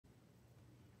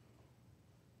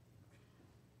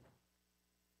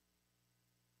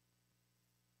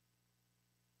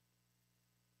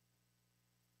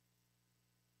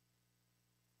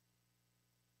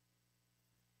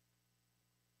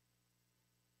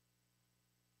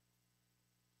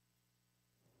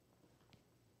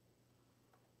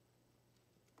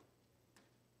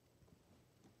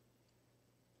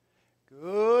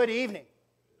Good evening.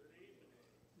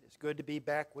 It's good to be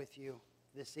back with you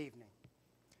this evening.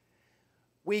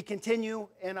 We continue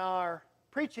in our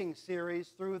preaching series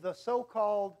through the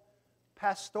so-called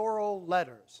pastoral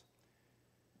letters.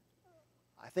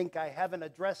 I think I haven't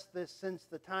addressed this since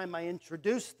the time I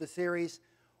introduced the series.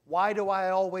 Why do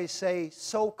I always say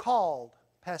so-called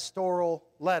pastoral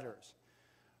letters?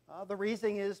 The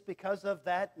reason is because of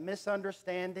that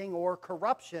misunderstanding or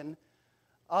corruption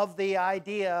of the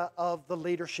idea of the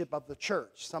leadership of the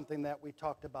church, something that we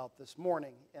talked about this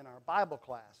morning in our Bible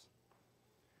class.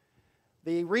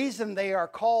 The reason they are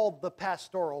called the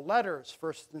pastoral letters,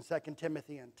 1st and 2nd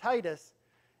Timothy and Titus,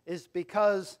 is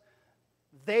because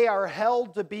they are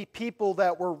held to be people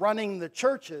that were running the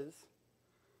churches,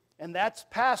 and that's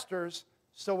pastors,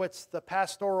 so it's the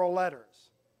pastoral letters.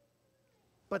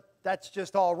 But that's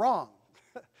just all wrong.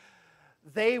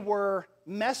 They were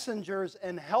messengers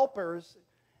and helpers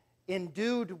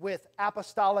endued with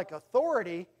apostolic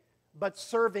authority, but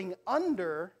serving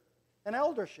under an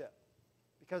eldership,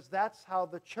 because that's how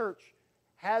the church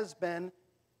has been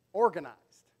organized.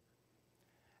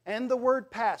 And the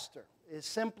word pastor is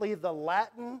simply the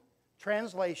Latin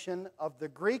translation of the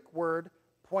Greek word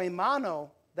poimano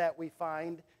that we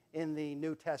find in the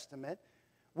New Testament,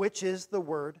 which is the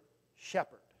word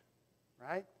shepherd,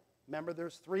 right? Remember,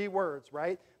 there's three words,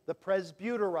 right? The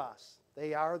presbyteros,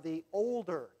 they are the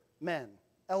older men,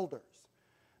 elders.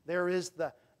 There is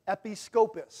the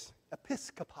episkopos,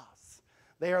 episkopos.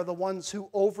 They are the ones who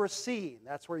oversee.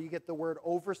 That's where you get the word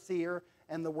overseer,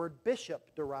 and the word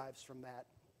bishop derives from that.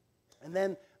 And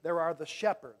then there are the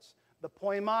shepherds, the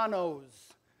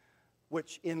poimanos,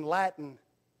 which in Latin,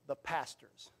 the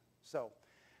pastors. So,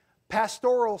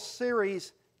 pastoral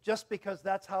series, just because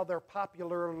that's how they're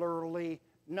popularly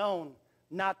known,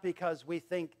 not because we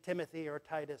think Timothy or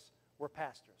Titus were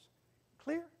pastors.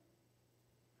 Clear?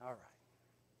 All right.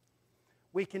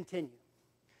 We continue.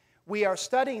 We are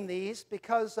studying these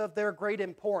because of their great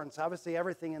importance. Obviously,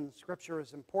 everything in Scripture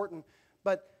is important,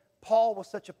 but Paul was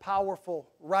such a powerful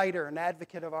writer and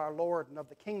advocate of our Lord and of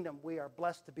the kingdom we are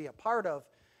blessed to be a part of.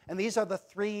 And these are the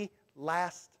three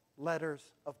last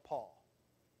letters of Paul,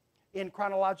 in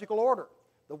chronological order.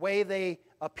 The way they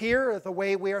appear is the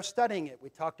way we are studying it. We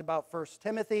talked about 1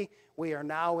 Timothy. We are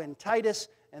now in Titus,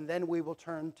 and then we will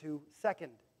turn to 2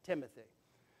 Timothy.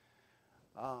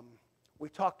 We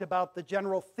talked about the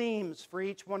general themes for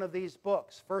each one of these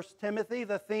books. 1 Timothy,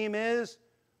 the theme is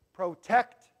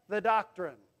protect the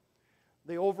doctrine.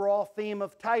 The overall theme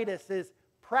of Titus is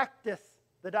practice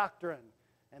the doctrine.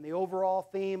 And the overall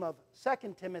theme of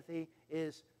 2 Timothy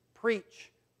is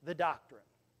preach the doctrine.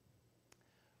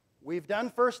 We've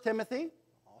done 1 Timothy,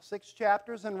 all 6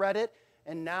 chapters, and read it.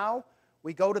 And now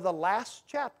we go to the last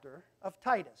chapter of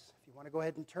Titus. If you want to go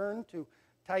ahead and turn to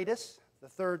Titus, the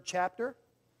 3rd chapter.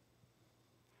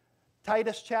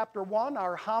 Titus chapter 1,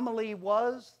 our homily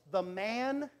was the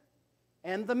man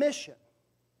and the mission.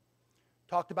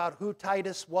 Talked about who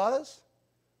Titus was,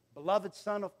 beloved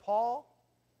son of Paul,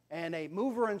 and a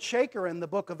mover and shaker in the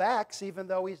book of Acts, even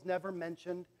though he's never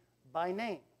mentioned by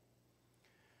name.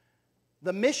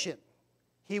 The mission,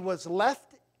 he was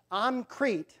left on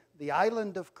Crete, the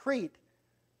island of Crete,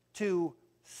 to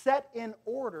set in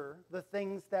order the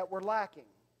things that were lacking.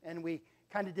 And we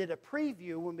kind of did a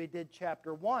preview when we did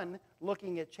chapter 1,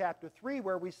 looking at chapter 3,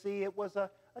 where we see it was a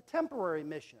temporary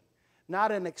mission,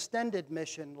 not an extended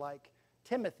mission like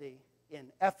Timothy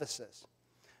in Ephesus.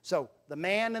 So, the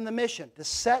man and the mission, to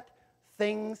set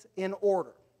things in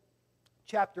order.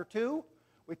 Chapter 2,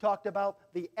 we talked about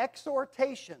the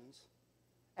exhortations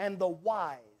and the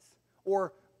whys,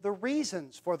 or the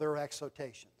reasons for their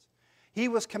exhortations. He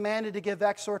was commanded to give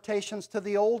exhortations to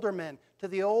the older men, to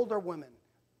the older women,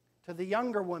 to the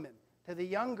younger women, to the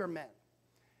younger men.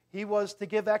 He was to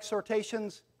give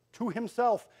exhortations to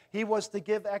himself. He was to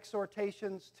give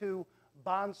exhortations to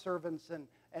bondservants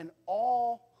and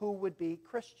all who would be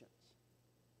Christians.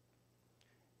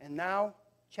 And now,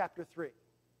 chapter 3.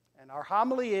 And our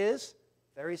homily is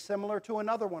very similar to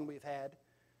another one we've had.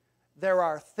 There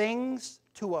are things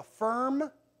to affirm,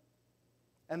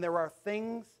 and there are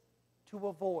things to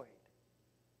avoid.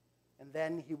 And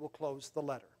then he will close the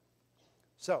letter.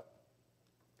 So,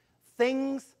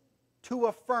 things to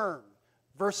affirm,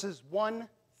 verses 1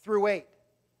 through 8.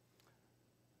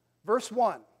 Verse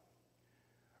 1,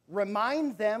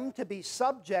 remind them to be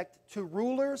subject to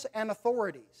rulers and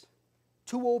authorities,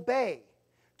 to obey,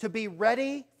 to be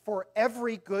ready for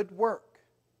every good work.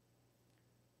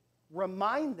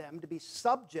 Remind them to be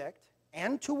subject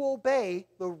and to obey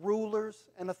the rulers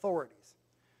and authorities.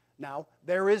 Now,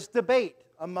 there is debate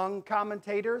among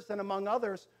commentators and among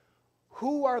others.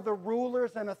 Who are the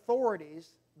rulers and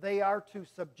authorities they are to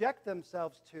subject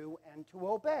themselves to and to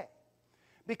obey.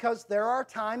 Because there are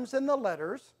times in the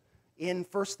letters, in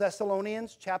 1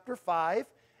 Thessalonians chapter 5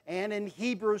 and in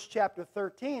Hebrews chapter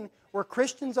 13, where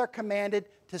Christians are commanded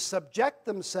to subject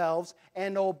themselves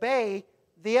and obey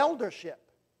the eldership,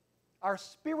 our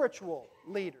spiritual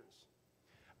leaders.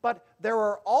 But there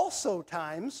are also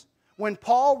times when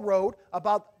Paul wrote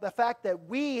about the fact that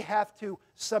we have to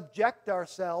subject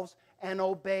ourselves and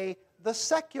obey the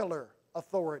secular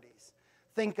authorities.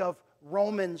 Think of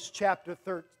Romans chapter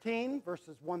 13,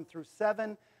 verses 1 through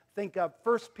 7. Think of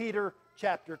 1 Peter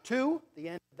chapter 2, the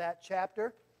end of that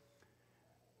chapter.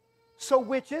 So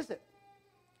which is it?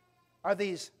 Are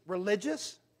these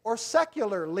religious or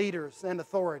secular leaders and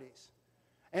authorities?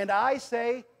 And I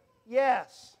say,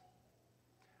 yes.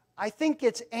 I think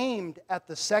it's aimed at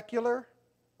the secular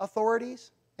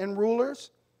authorities and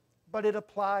rulers, but it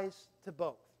applies to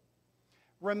both.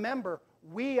 Remember,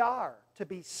 we are to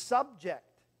be subject.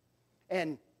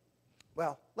 And,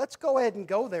 well, let's go ahead and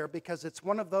go there because it's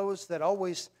one of those that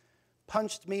always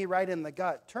punched me right in the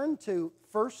gut. Turn to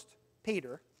 1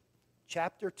 Peter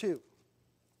chapter 2.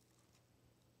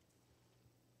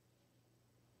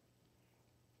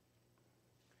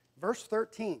 Verse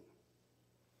 13.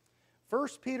 1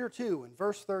 Peter 2 and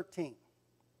verse 13.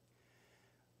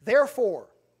 Therefore,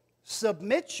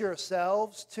 submit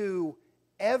yourselves to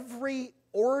every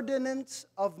ordinance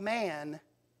of man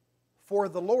for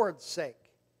the Lord's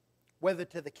sake, whether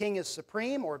to the king as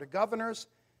supreme or to governors.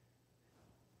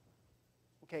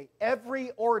 Okay,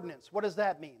 every ordinance, what does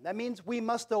that mean? That means we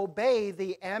must obey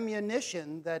the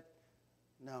ammunition that,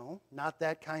 no, not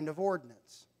that kind of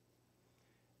ordinance.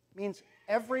 It means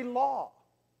every law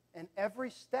and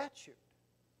every statute.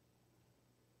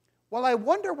 Well, I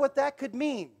wonder what that could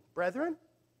mean, brethren.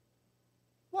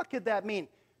 What could that mean?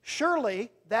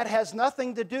 Surely that has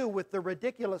nothing to do with the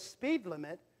ridiculous speed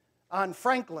limit on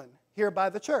Franklin here by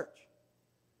the church.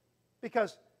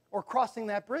 Or crossing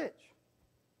that bridge.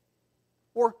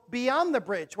 Or beyond the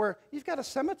bridge where you've got a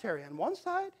cemetery on one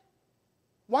side.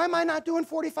 Why am I not doing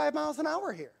 45 miles an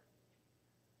hour here?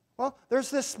 Well, there's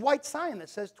this white sign that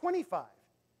says 25.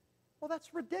 Well,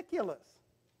 that's ridiculous.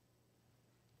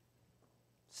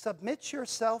 Submit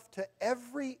yourself to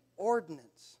every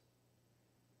ordinance.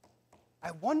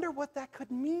 I wonder what that could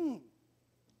mean.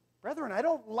 Brethren, I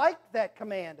don't like that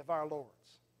command of our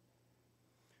Lord's.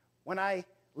 When I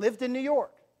lived in New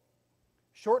York,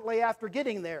 shortly after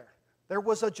getting there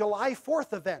was a July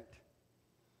 4th event.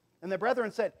 And the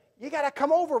brethren said, you got to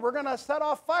come over, we're going to set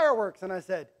off fireworks. And I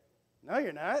said, no,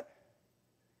 you're not.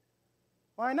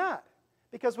 Why not?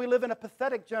 Because we live in a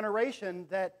pathetic generation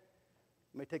that,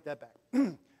 let me take that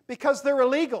back, because they're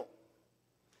illegal.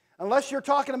 Unless you're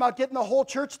talking about getting the whole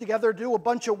church together to do a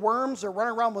bunch of worms or run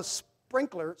around with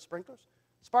sparklers,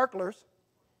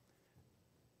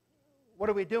 what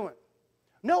are we doing?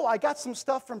 No, I got some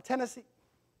stuff from Tennessee.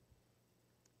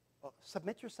 Well,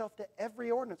 submit yourself to every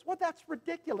ordinance. Well, that's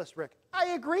ridiculous, Rick. I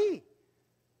agree.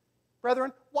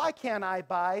 Brethren, why can't I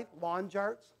buy lawn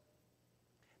jarts?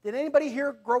 Did anybody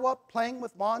here grow up playing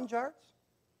with lawn jarts?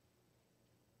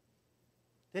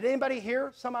 Did anybody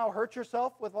here somehow hurt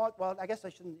yourself with lawn? Well, I guess I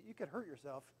shouldn't. You could hurt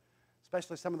yourself,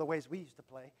 especially some of the ways we used to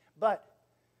play. But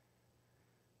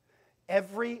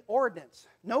every ordinance.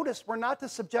 Notice we're not to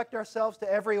subject ourselves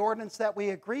to every ordinance that we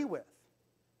agree with.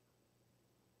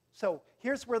 So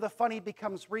here's where the funny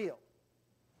becomes real.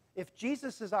 If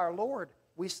Jesus is our Lord,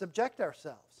 we subject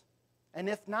ourselves. And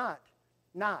if not.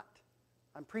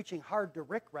 I'm preaching hard to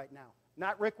Rick right now.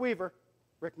 Not Rick Weaver,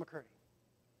 Rick McCurdy.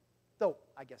 Though,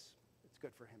 I guess it's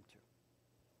good for him too.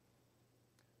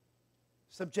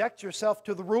 Subject yourself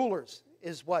to the rulers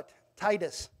is what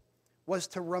Titus was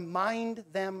to remind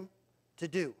them to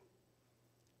do.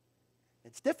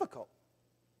 It's difficult.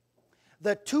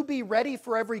 The to be ready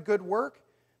for every good work,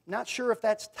 not sure if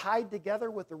that's tied together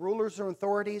with the rulers or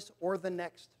authorities or the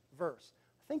next verse.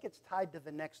 I think it's tied to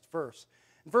the next verse.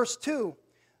 In verse 2,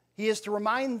 he is to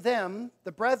remind them,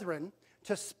 the brethren,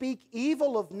 to speak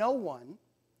evil of no one,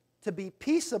 to be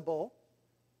peaceable,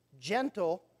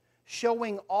 gentle,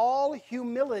 showing all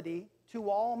humility to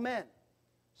all men.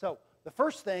 So the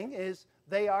first thing is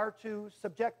they are to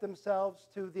subject themselves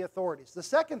to the authorities. The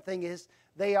second thing is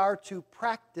they are to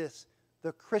practice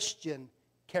the Christian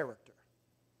character.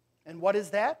 And what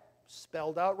is that?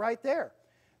 Spelled out right there.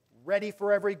 Ready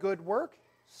for every good work,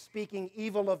 speaking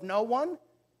evil of no one,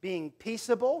 being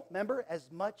peaceable, remember, as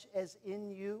much as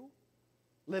in you.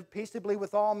 Live peaceably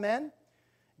with all men.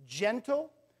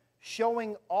 Gentle,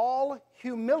 showing all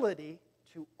humility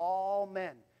to all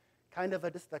men. Kind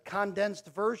of just a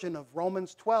condensed version of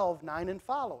Romans 12, 9 and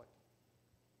following.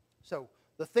 So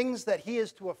The things that he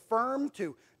is to affirm,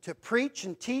 to preach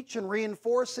and teach and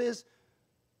reinforce is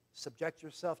subject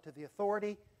yourself to the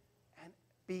authority and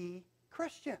be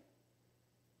Christian.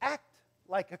 Act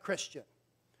like a Christian.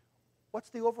 What's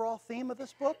the overall theme of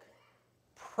this book?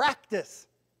 Practice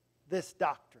this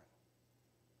doctrine.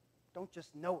 Don't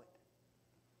just know it.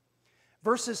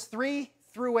 Verses 3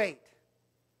 through 8,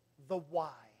 the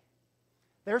why.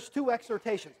 There's two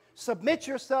exhortations. Submit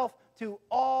yourself to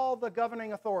all the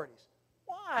governing authorities.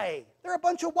 Why? They're a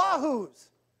bunch of wahoos.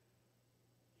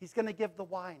 He's going to give the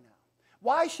why now.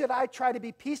 Why should I try to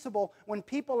be peaceable when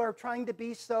people are trying to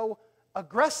be so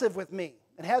aggressive with me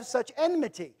and have such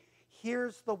enmity?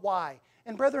 Here's the why.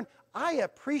 And brethren, I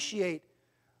appreciate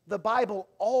the Bible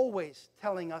always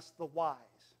telling us the whys,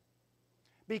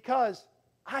 because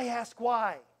I ask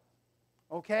why,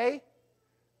 okay?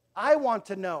 I want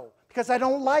to know because I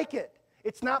don't like it.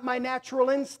 It's not my natural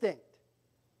instinct.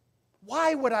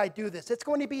 Why would I do this? It's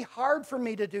going to be hard for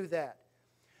me to do that.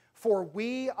 For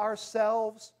we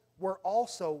ourselves were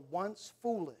also once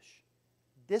foolish,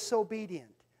 disobedient,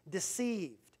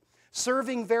 deceived,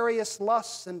 serving various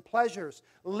lusts and pleasures,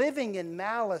 living in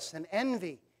malice and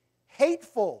envy,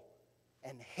 hateful,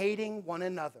 and hating one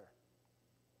another.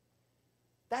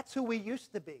 That's who we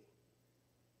used to be.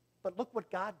 But look what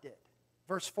God did.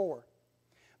 Verse 4.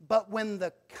 But when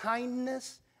the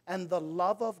kindness and the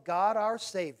love of God our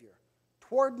Savior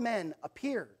toward men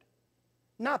appeared,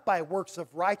 not by works of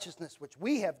righteousness which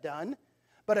we have done,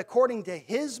 but according to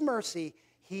His mercy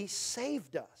He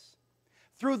saved us,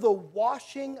 through the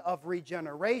washing of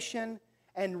regeneration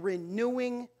and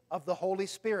renewing of the Holy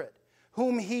Spirit,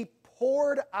 whom He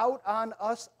poured out on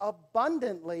us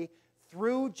abundantly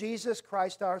through Jesus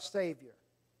Christ our Savior.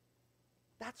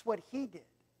 That's what He did.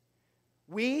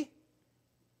 We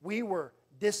were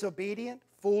disobedient,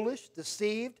 foolish,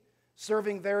 deceived,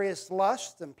 serving various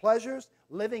lusts and pleasures,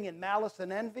 living in malice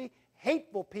and envy,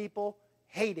 hateful people,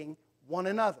 hating one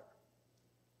another.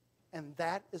 And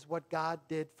that is what God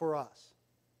did for us.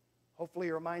 Hopefully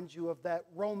it reminds you of that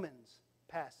Romans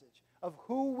passage of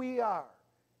who we are,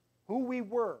 who we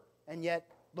were, and yet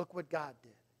look what God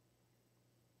did.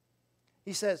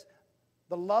 He says,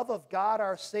 the love of God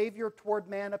our Savior toward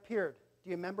man appeared. Do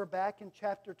you remember back in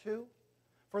chapter 2?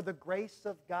 For the grace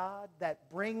of God that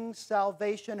brings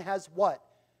salvation has what?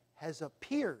 Has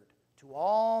appeared to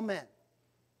all men,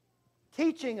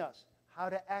 teaching us how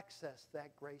to access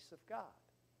that grace of God.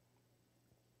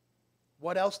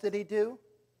 What else did He do?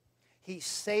 He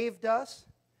saved us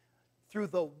through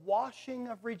the washing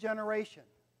of regeneration.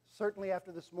 Certainly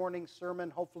after this morning's sermon,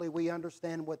 hopefully we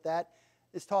understand what that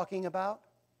is talking about.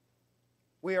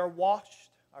 We are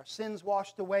washed, our sins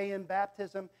washed away in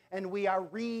baptism, and we are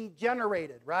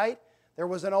regenerated, right? There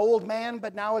was an old man,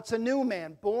 but now it's a new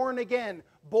man, born again,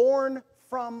 born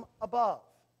from above.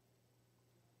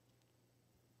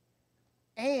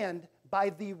 And by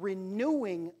the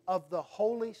renewing of the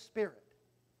Holy Spirit.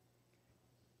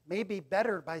 Maybe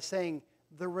better by saying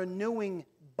the renewing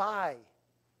by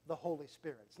the Holy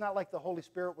Spirit. It's not like the Holy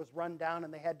Spirit was run down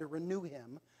and they had to renew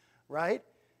Him, right?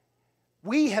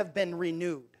 We have been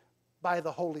renewed by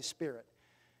the Holy Spirit.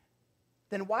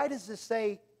 Then why does this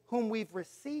say whom we've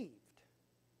received?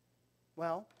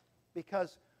 Well,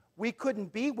 because we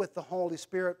couldn't be with the Holy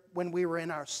Spirit when we were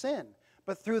in our sin.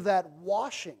 But through that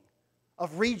washing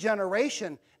of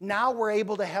regeneration, now we're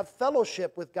able to have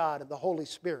fellowship with God and the Holy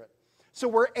Spirit. So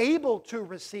we're able to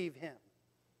receive Him.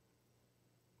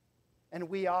 And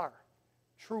we are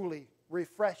truly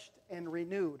refreshed and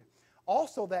renewed.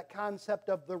 Also, that concept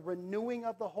of the renewing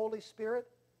of the Holy Spirit.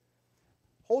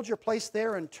 Hold your place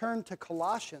there and turn to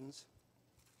Colossians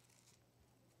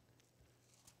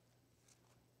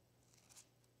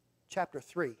chapter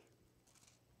 3.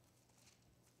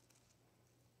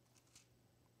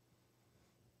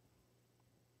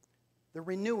 The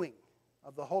renewing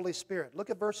of the Holy Spirit. Look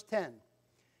at verse 10.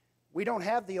 We don't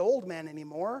have the old man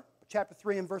anymore. Chapter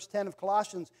 3 and verse 10 of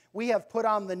Colossians. We have put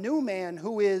on the new man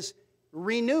who is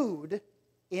renewed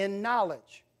in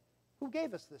knowledge. Who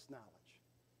gave us this knowledge?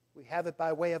 We have it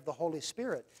by way of the Holy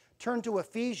Spirit. Turn to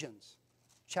Ephesians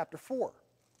chapter 4.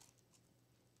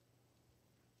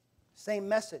 Same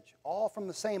message, all from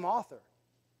the same author.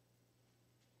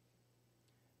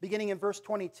 Beginning in verse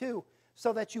 22,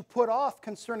 so that you put off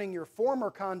concerning your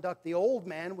former conduct the old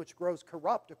man, which grows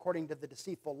corrupt according to the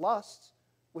deceitful lusts,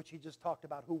 which he just talked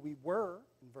about who we were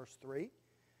in verse 3.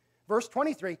 Verse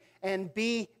 23, and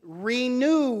be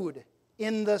renewed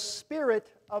in the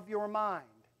spirit of your mind.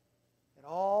 It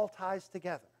all ties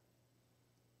together.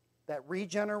 That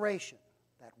regeneration,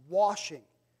 that washing,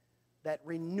 that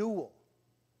renewal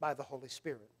by the Holy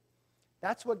Spirit.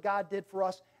 That's what God did for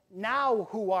us. now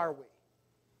who are we?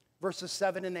 Verses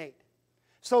 7 and 8.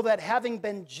 So that having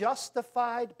been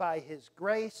justified by His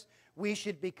grace, we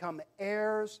should become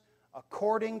heirs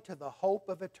according to the hope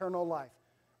of eternal life.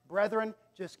 Brethren,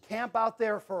 just camp out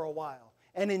there for a while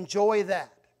and enjoy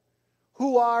that.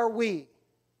 Who are we?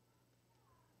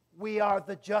 We are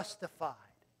the justified.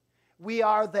 We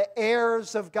are the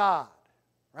heirs of God,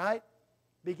 right?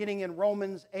 Beginning in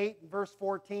Romans 8 and verse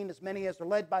 14, as many as are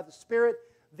led by the Spirit,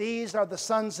 these are the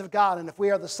sons of God. And if we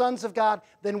are the sons of God,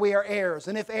 then we are heirs.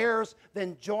 And if heirs,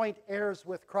 then joint heirs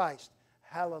with Christ.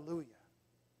 Hallelujah.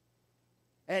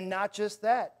 And not just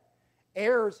that,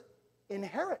 heirs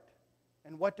inherit.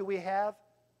 And what do we have?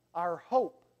 Our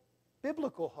hope,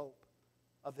 biblical hope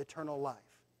of eternal life.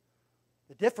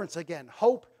 The difference again,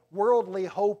 hope, worldly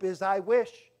hope is I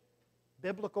wish.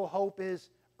 Biblical hope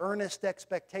is earnest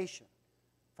expectation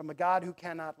from a God who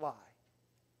cannot lie.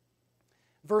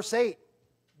 Verse 8,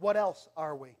 what else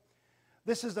are we?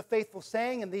 This is a faithful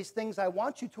saying, and these things I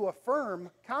want you to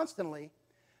affirm constantly,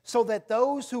 so that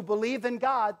those who believe in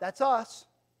God, that's us,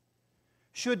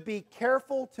 should be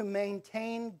careful to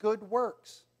maintain good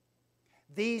works.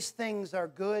 These things are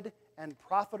good and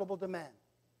profitable to men.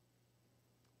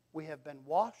 We have been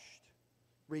washed,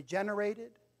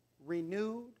 regenerated,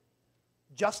 renewed,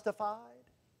 justified,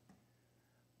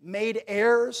 made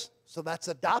heirs, so that's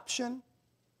adoption,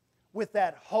 with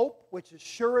that hope, which is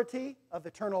surety of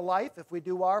eternal life if we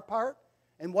do our part.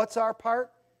 And what's our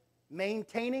part?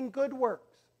 Maintaining good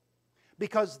works.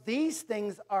 Because these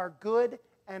things are good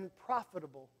and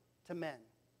profitable to men.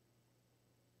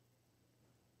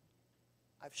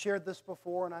 I've shared this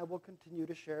before and I will continue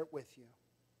to share it with you.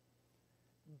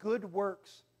 Good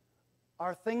works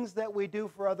are things that we do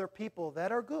for other people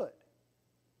that are good.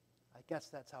 I guess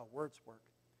that's how words work.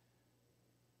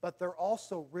 But they're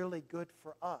also really good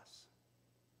for us.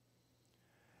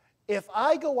 If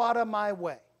I go out of my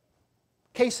way,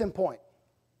 case in point,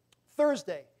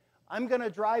 Thursday, I'm going to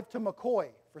drive to McCoy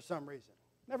for some reason.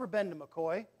 Never been to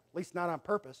McCoy, at least not on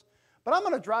purpose. But I'm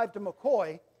going to drive to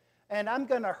McCoy, and I'm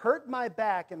going to hurt my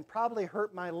back and probably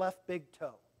hurt my left big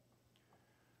toe,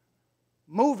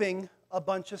 moving a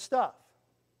bunch of stuff.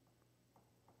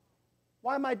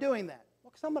 Why am I doing that?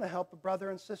 Well, because I'm going to help a brother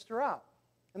and sister out,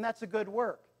 and that's a good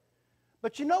work.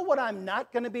 But you know what I'm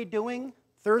not going to be doing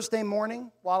Thursday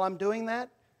morning while I'm doing that?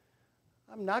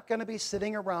 I'm not going to be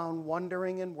sitting around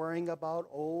wondering and worrying about,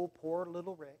 oh, poor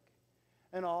little Rick,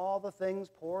 and all the things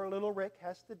poor little Rick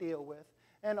has to deal with,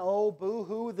 and oh,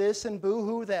 boo-hoo this and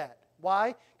boo-hoo that.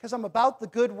 Why? Because I'm about the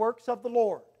good works of the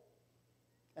Lord,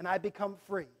 and I become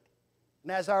free.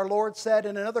 And as our Lord said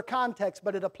in another context,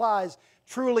 but it applies,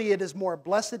 truly it is more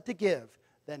blessed to give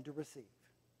than to receive.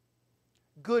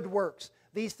 Good works.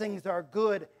 These things are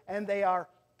good, and they are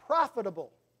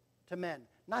profitable to men.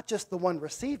 Not just the one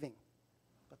receiving,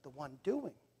 but the one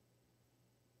doing.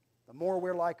 The more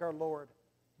we're like our Lord,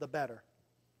 the better.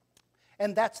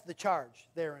 And that's the charge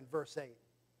there in verse 8.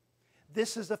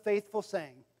 This is a faithful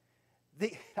saying.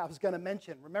 I was going to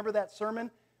mention, remember that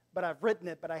sermon? But I've written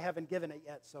it, but I haven't given it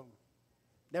yet, so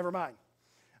never mind.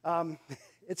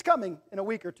 It's coming in a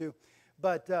week or two.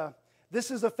 But this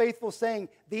is a faithful saying.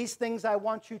 These things I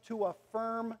want you to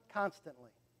affirm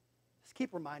constantly. Just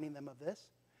keep reminding them of this.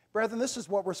 Brethren, this is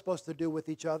what we're supposed to do with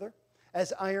each other.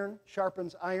 As iron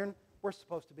sharpens iron, we're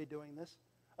supposed to be doing this.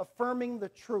 Affirming the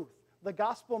truth, the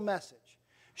gospel message,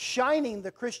 shining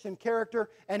the Christian character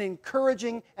and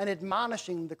encouraging and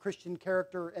admonishing the Christian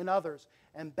character in others,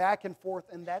 and back and forth,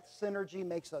 and that synergy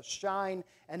makes us shine,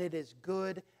 and it is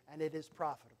good and it is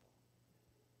profitable.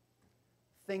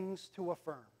 Things to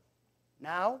affirm.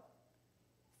 Now,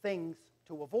 things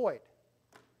to avoid.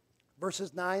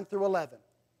 Verses 9 through 11.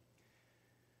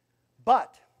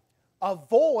 But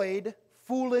avoid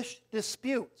foolish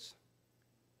disputes,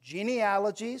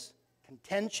 genealogies,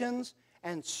 contentions,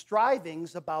 and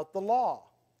strivings about the law,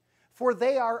 for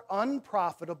they are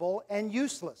unprofitable and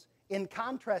useless. In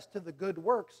contrast to the good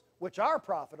works, which are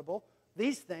profitable,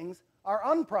 these things are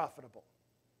unprofitable.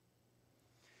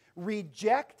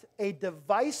 Reject a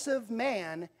divisive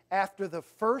man after the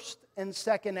first and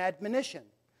second admonition,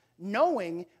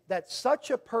 knowing that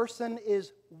such a person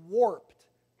is warped,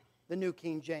 the New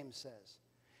King James says,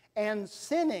 and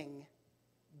sinning,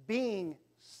 being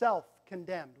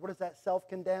self-condemned. What is that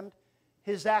self-condemned?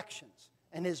 His actions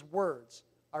and his words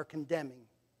are condemning.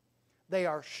 They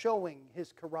are showing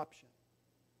his corruption.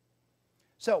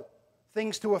 So,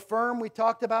 things to affirm we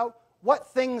talked about.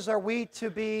 What things are we to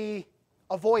be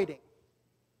avoiding?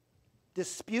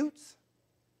 Disputes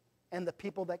and the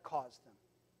people that cause them.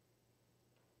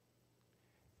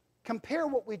 Compare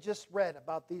what we just read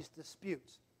about these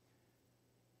disputes.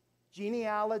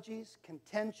 genealogies,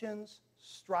 contentions,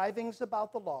 strivings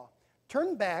about the law,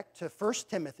 turn back to 1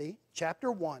 Timothy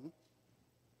chapter 1,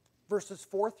 verses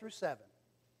 4 through 7.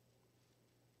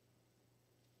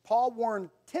 Paul warned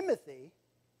Timothy,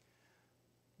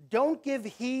 don't give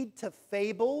heed to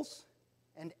fables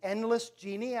and endless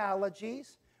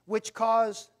genealogies, which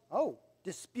cause,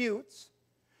 disputes,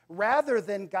 rather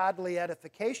than godly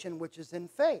edification, which is in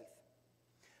faith.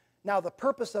 Now, the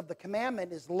purpose of the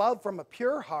commandment is love from a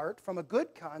pure heart, from a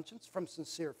good conscience, from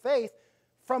sincere faith,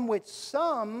 from which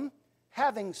some,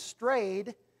 having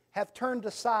strayed, have turned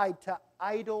aside to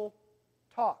idle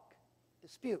talk,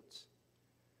 disputes,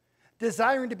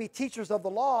 desiring to be teachers of the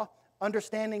law,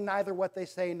 understanding neither what they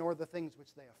say nor the things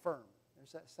which they affirm.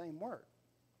 There's that same word.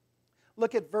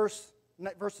 Look at verses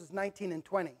 19 and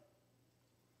 20.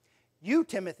 You,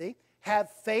 Timothy, have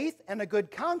faith and a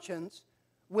good conscience,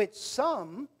 which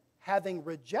some, having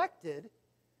rejected,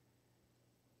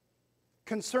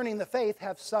 concerning the faith,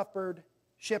 have suffered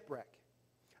shipwreck,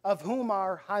 of whom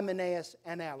are Hymenaeus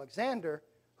and Alexander,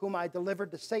 whom I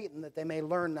delivered to Satan, that they may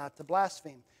learn not to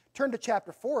blaspheme. Turn to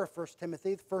chapter 4 of 1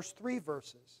 Timothy, the first 3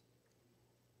 verses.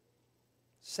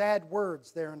 Sad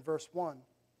words there in verse 1.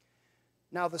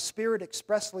 Now the Spirit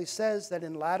expressly says that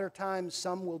in latter times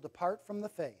some will depart from the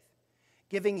faith,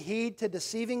 giving heed to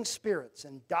deceiving spirits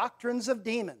and doctrines of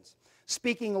demons,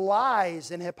 speaking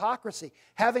lies and hypocrisy,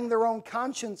 having their own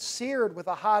conscience seared with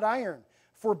a hot iron,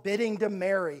 forbidding to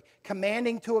marry,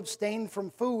 commanding to abstain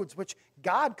from foods which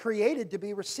God created to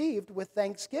be received with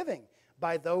thanksgiving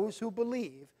by those who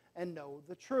believe and know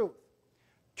the truth.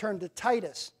 Turn to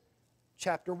Titus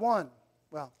chapter 1.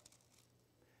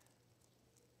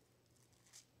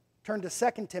 Turn to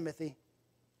 2 Timothy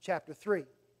chapter 3.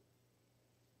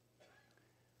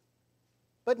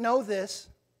 But know this,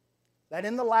 that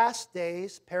in the last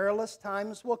days perilous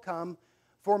times will come,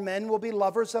 for men will be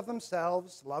lovers of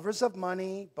themselves, lovers of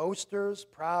money, boasters,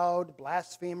 proud,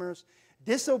 blasphemers,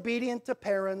 disobedient to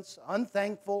parents,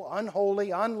 unthankful,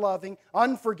 unholy, unloving,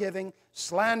 unforgiving,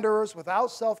 slanderers, without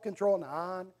self-control, and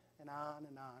on and on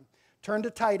and on. Turn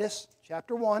to Titus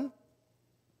chapter 1,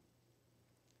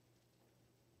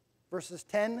 verses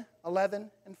 10, 11,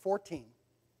 and 14.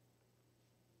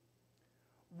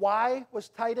 Why was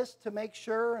Titus to make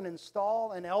sure and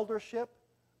install an eldership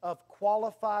of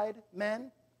qualified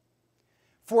men?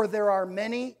 For there are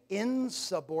many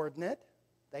insubordinate,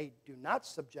 they do not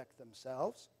subject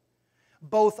themselves,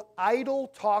 both idle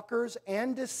talkers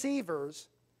and deceivers,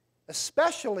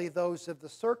 especially those of the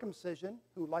circumcision,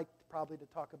 who like probably to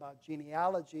talk about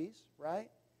genealogies, right?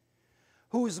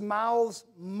 Whose mouths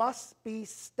must be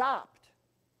stopped,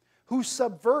 who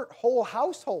subvert whole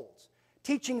households,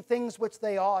 teaching things which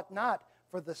they ought not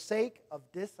for the sake of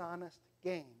dishonest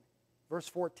gain. Verse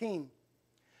 14,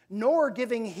 nor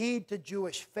giving heed to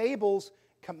Jewish fables,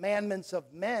 commandments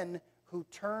of men who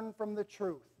turn from the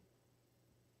truth.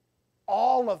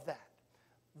 All of that.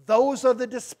 Those are the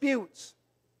disputes.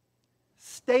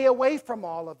 Stay away from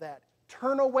all of that.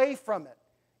 Turn away from it.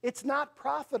 It's not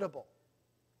profitable.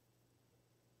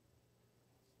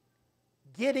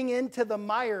 Getting into the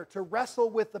mire to wrestle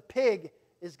with the pig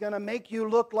is going to make you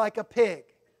look like a pig,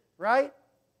 right?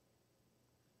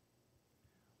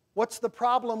 What's the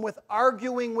problem with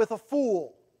arguing with a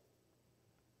fool?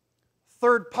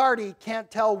 Third party can't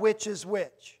tell which is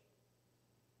which.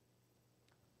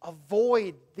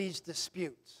 Avoid these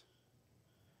disputes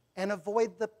and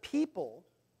avoid the people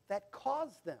that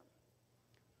cause them.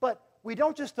 But we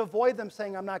don't just avoid them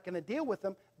saying, I'm not going to deal with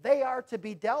them. They are to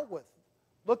be dealt with.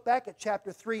 Look back at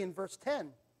chapter 3 and verse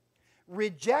 10.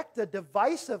 Reject a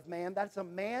divisive man, that's a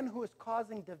man who is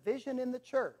causing division in the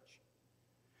church.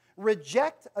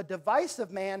 Reject a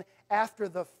divisive man after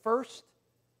the first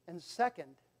and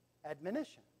second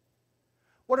admonition.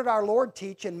 What did our Lord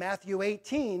teach in Matthew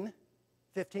 18,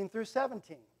 15 through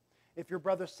 17? If your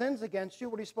brother sins against you,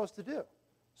 what are you supposed to do? You're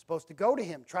supposed to go to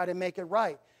him, try to make it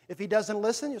right. If he doesn't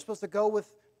listen, you're supposed to go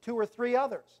with 2 or 3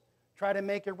 others. Try to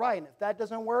make it right. And if that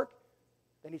doesn't work,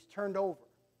 then he's turned over.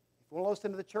 If he won't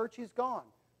listen to the church, he's gone.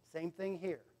 Same thing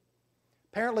here.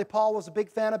 Apparently, Paul was a big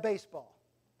fan of baseball.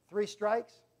 3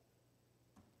 strikes,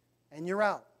 and you're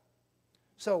out.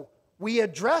 So we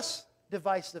address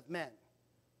divisive men.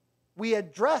 We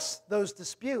address those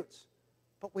disputes,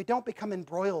 but we don't become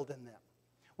embroiled in them.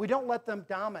 We don't let them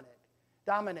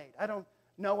dominate. I don't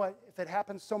know if it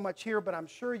happens so much here, but I'm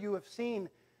sure you have seen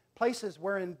places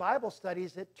where in Bible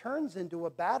studies it turns into a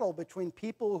battle between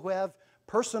people who have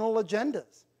personal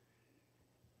agendas.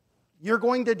 You're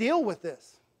going to deal with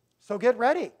this, so get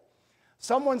ready.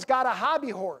 Someone's got a hobby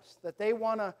horse that they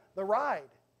want the ride,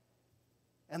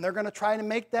 and they're going to try to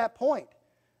make that point.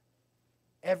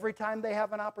 every time they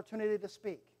have an opportunity to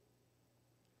speak.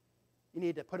 You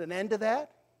need to put an end to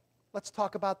that. Let's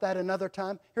talk about that another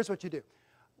time. Here's what you do.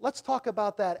 Let's talk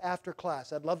about that after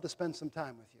class. I'd love to spend some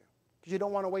time with you because you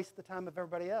don't want to waste the time of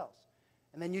everybody else.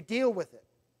 And then you deal with it.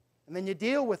 And then you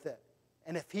deal with it.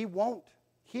 And if he won't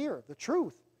hear the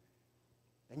truth,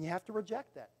 then you have to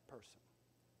reject that person.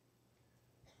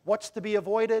 What's to be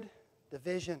avoided?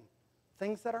 Division.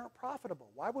 Things that aren't profitable.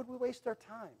 Why would we waste our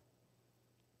time?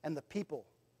 And the people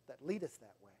that lead us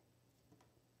that way.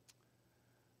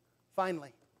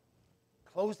 Finally,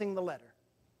 closing the letter.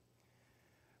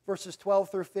 Verses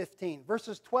 12 through 15.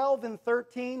 Verses 12 and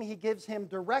 13, he gives him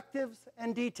directives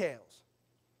and details.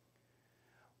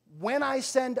 When I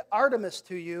send Artemis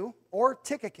to you, or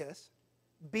Tychicus,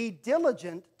 be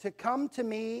diligent to come to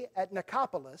me at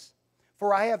Nicopolis,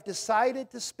 for I have decided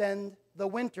to spend the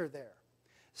winter there.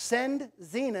 Send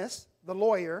Zenas, the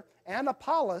lawyer, and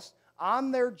Apollos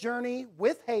on their journey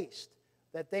with haste,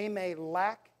 that they may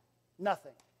lack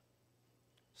nothing.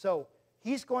 So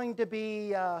he's going to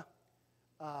be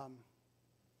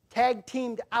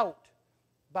tag-teamed out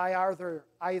by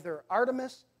either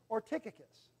Artemis or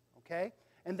Tychicus, okay?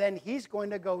 And then he's going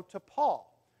to go to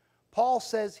Paul. Paul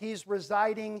says he's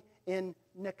residing in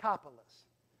Nicopolis.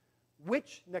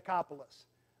 Which Nicopolis?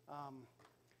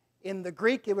 In the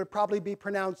Greek, it would probably be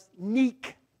pronounced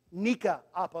Nikaopolis.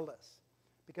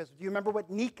 Because do you remember what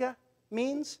Nika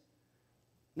means?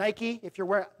 Nike, if you're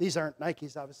wearing, these aren't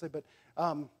Nikes obviously, but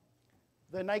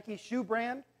the Nike shoe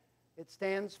brand, it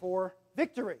stands for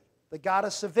victory, the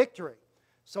goddess of victory.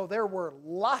 So there were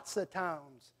lots of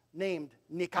towns named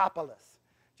Nicopolis,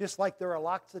 just like there are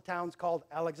lots of towns called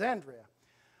Alexandria.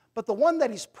 But the one that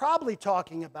he's probably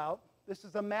talking about, this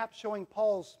is a map showing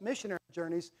Paul's missionary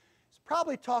journeys, he's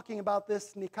probably talking about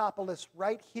this Nicopolis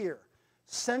right here,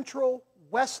 central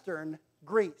western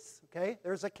Greece. Okay,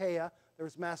 there's Achaia,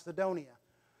 there's Macedonia.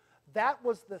 That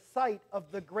was the site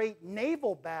of the great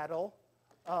naval battle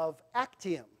of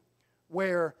Actium,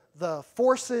 where the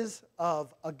forces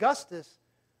of Augustus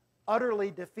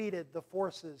utterly defeated the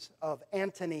forces of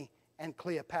Antony and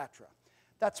Cleopatra.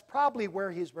 That's probably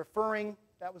where he's referring.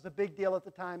 That was a big deal at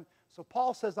the time. So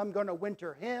Paul says, I'm going to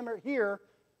winter him or here.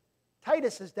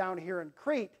 Titus is down here in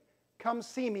Crete. Come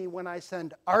see me when I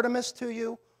send Artemis to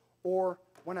you or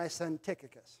when I send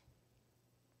Tychicus.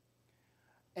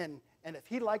 And if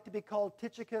he'd like to be called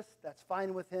Tychicus, that's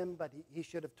fine with him, but he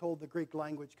should have told the Greek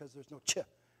language because there's no ch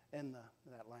in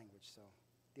that language, so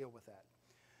deal with that.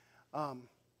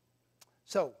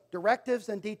 So, directives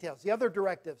and details. The other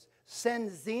directives, send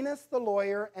Zenas the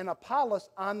lawyer and Apollos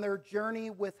on their journey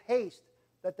with haste,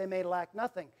 that they may lack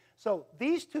nothing. So,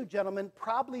 these two gentlemen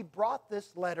probably brought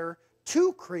this letter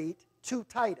to Crete, to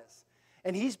Titus.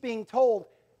 And he's being told,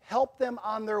 help them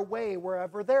on their way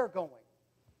wherever they're going.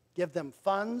 Give them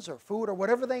funds or food or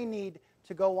whatever they need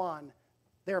to go on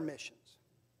their missions.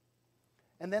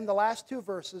 And then the last two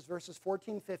verses, verses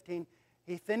 14, 15,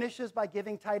 he finishes by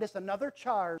giving Titus another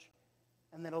charge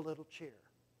and then a little cheer.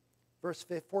 Verse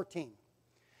 14.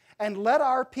 And let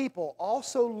our people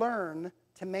also learn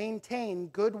to maintain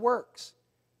good works.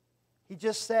 He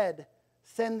just said,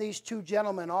 send these two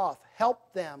gentlemen off,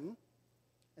 help them.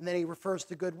 And then he refers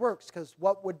to good works, because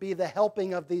what would be the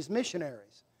helping of these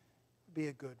missionaries? It would be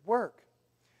a good work.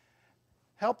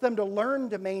 Help them to learn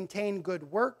to maintain good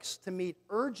works, to meet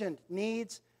urgent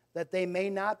needs, that they may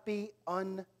not be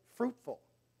unfruitful.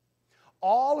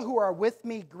 All who are with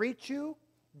me greet you.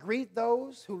 Greet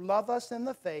those who love us in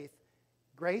the faith.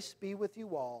 Grace be with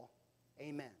you all.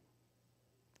 Amen.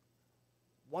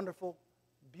 Wonderful,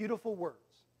 beautiful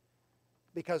words.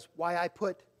 Because why I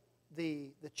put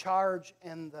the charge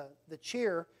and the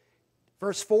cheer,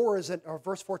 verse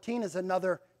 14 is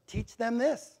another, teach them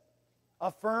this,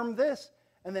 affirm this.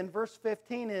 And then verse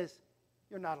 15 is,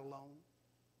 you're not alone.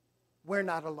 We're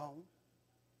not alone.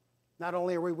 Not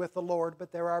only are we with the Lord,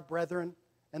 but there are brethren,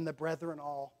 and the brethren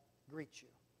all greet you.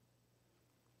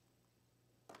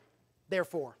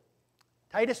 Therefore,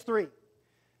 Titus 3,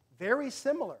 very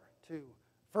similar to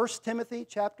 1 Timothy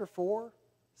chapter 4,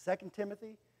 2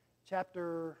 Timothy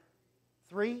chapter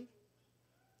 3,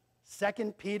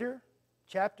 2 Peter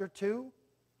chapter 2.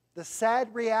 The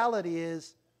sad reality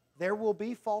is there will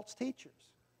be false teachers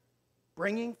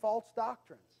bringing false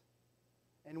doctrines.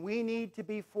 And we need to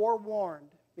be forewarned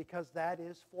because that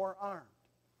is forearmed.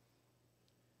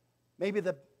 Maybe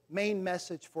the main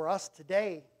message for us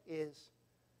today is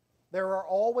there are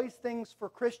always things for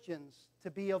Christians to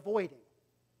be avoiding,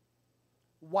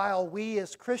 while we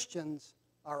as Christians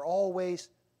are always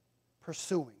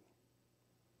pursuing.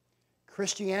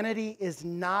 Christianity is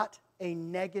not a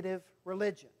negative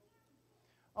religion.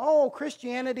 Oh,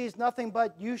 Christianity is nothing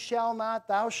but you shall not,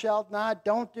 thou shalt not,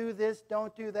 don't do this,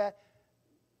 don't do that.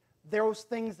 Those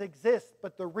things exist,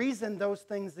 but the reason those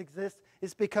things exist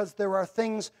is because there are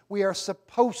things we are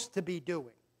supposed to be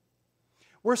doing.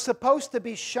 We're supposed to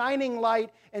be shining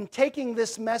light and taking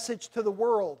this message to the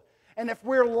world. And if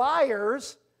we're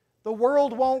liars, the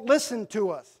world won't listen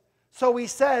to us. So he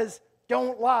says,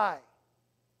 don't lie.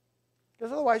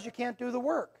 Because otherwise you can't do the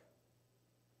work.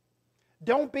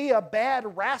 Don't be a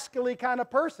bad, rascally kind of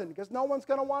person, because no one's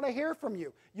going to want to hear from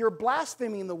you. You're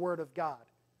blaspheming the Word of God,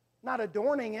 not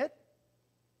adorning it.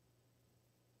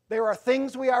 There are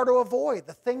things we are to avoid,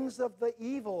 the things of the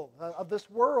evil of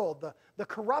this world, the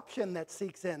corruption that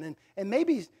seeks in. And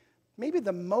maybe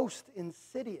the most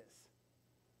insidious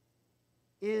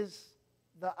is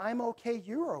the I'm okay,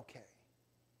 you're okay.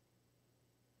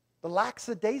 The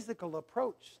lackadaisical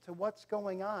approach to what's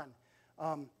going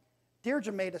on.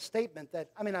 Deirdre made a statement that,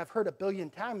 I've heard a billion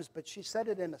times, but she said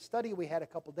it in a study we had a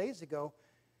couple days ago,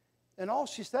 and all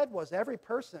she said was every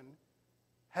person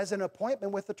has an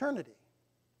appointment with eternity.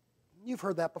 You've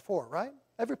heard that before, right?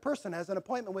 Every person has an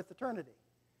appointment with eternity.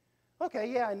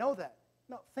 Okay, yeah, I know that.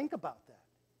 No, think about that.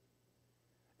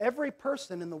 Every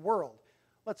person in the world,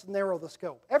 let's narrow the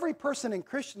scope. Every person in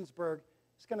Christiansburg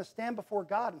is going to stand before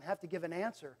God and have to give an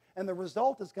answer, and the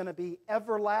result is going to be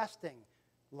everlasting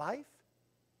life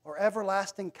or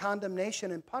everlasting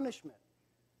condemnation and punishment.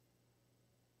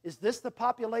 Is this the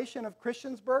population of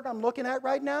Christiansburg I'm looking at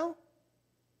right now?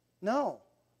 No.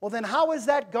 Well, then how is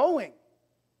that going?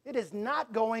 It is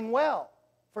not going well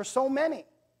for so many.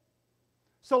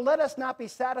 So let us not be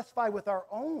satisfied with our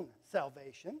own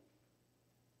salvation,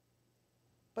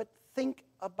 but think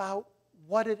about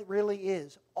what it really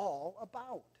is all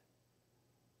about.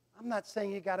 I'm not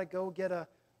saying you got to go get a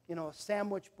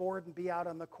sandwich board and be out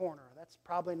on the corner. That's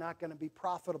probably not going to be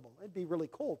profitable. It'd be really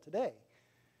cool today.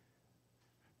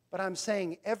 But I'm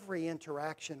saying every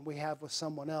interaction we have with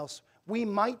someone else, we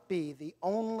might be the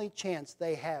only chance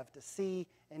they have to see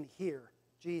and hear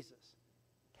Jesus.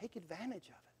 Take advantage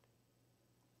of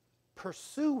it.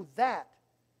 Pursue that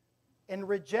and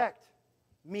reject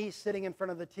me sitting in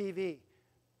front of the TV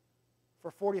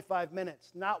for 45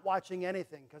 minutes, not watching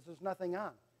anything because there's nothing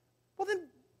on. Well,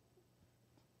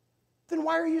 then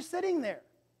why are you sitting there?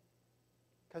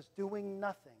 Because doing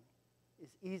nothing is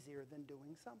easier than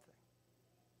doing something.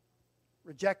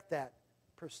 Reject that.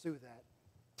 Pursue that.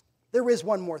 There is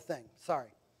one more thing. Sorry.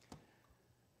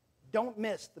 Don't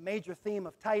miss the major theme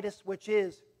of Titus, which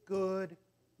is good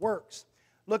works.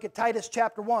 Look at Titus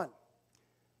chapter 1,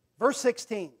 verse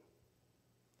 16.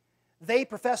 They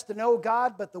profess to know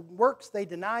God, but the works they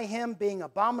deny Him, being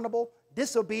abominable,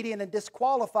 disobedient, and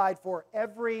disqualified for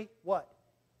every what?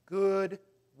 Good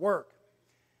work.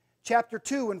 Chapter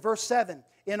 2 and verse 7.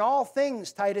 In all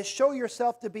things, Titus, show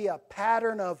yourself to be a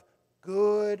pattern of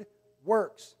good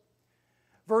works.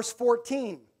 Verse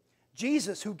 14.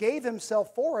 Jesus, who gave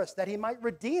Himself for us, that He might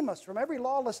redeem us from every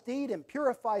lawless deed and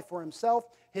purify for Himself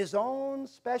His own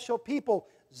special people,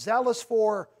 zealous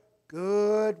for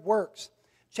good works.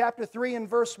 Chapter 3 and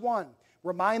verse 1.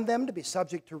 Remind them to be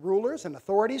subject to rulers and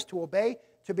authorities, to obey,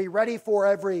 to be ready for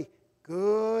every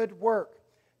good work.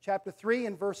 Chapter 3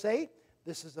 and verse 8.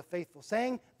 This is a faithful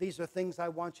saying. These are things I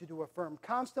want you to affirm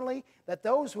constantly, that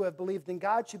those who have believed in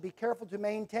God should be careful to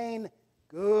maintain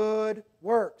good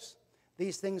works.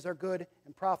 These things are good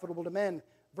and profitable to men.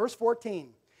 Verse 14.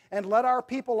 And let our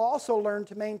people also learn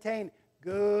to maintain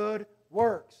good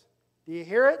works. Do you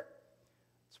hear it?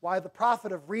 That's why the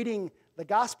profit of reading the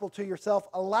gospel to yourself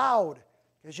aloud,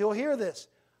 because you'll hear this.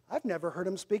 I've never heard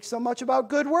him speak so much about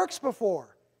good works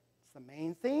before. It's the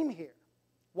main theme here.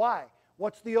 Why?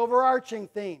 What's the overarching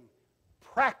theme?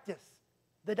 Practice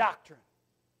the doctrine.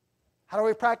 How do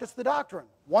we practice the doctrine?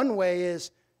 One way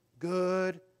is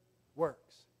good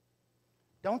works.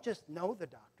 Don't just know the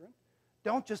doctrine.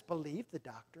 Don't just believe the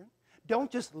doctrine.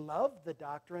 Don't just love the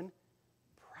doctrine.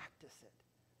 Practice it.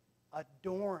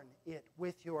 Adorn it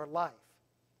with your life.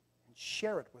 And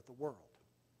share it with the world.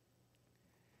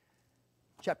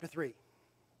 Chapter 3.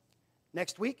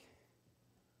 Next week,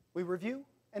 we review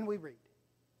and we read.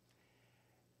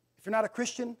 If you're not a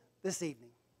Christian this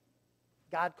evening,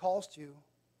 God calls to you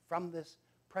from this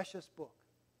precious book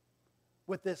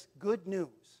with this good news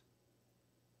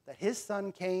that His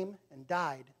Son came and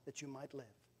died that you might live.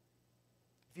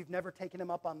 If you've never taken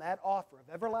Him up on that offer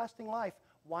of everlasting life,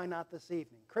 why not this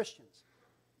evening? Christians,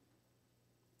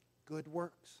 good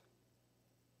works.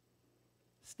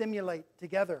 Stimulate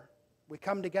together. We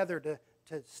come together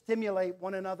to stimulate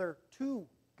one another to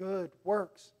good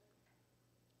works.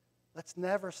 Let's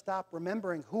never stop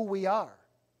remembering who we are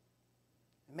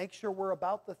Make sure we're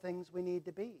about the things we need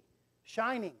to be.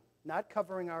 Shining, not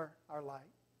covering our light.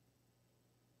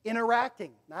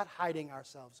 Interacting, not hiding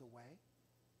ourselves away.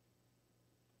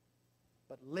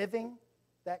 But living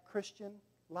that Christian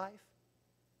life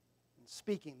and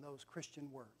speaking those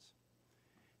Christian words.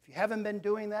 If you haven't been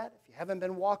doing that, if you haven't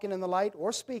been walking in the light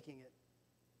or speaking it,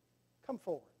 come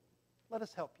forward. Let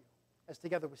us help you as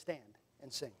together we stand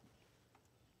and sing.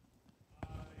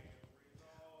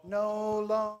 No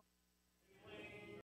longer.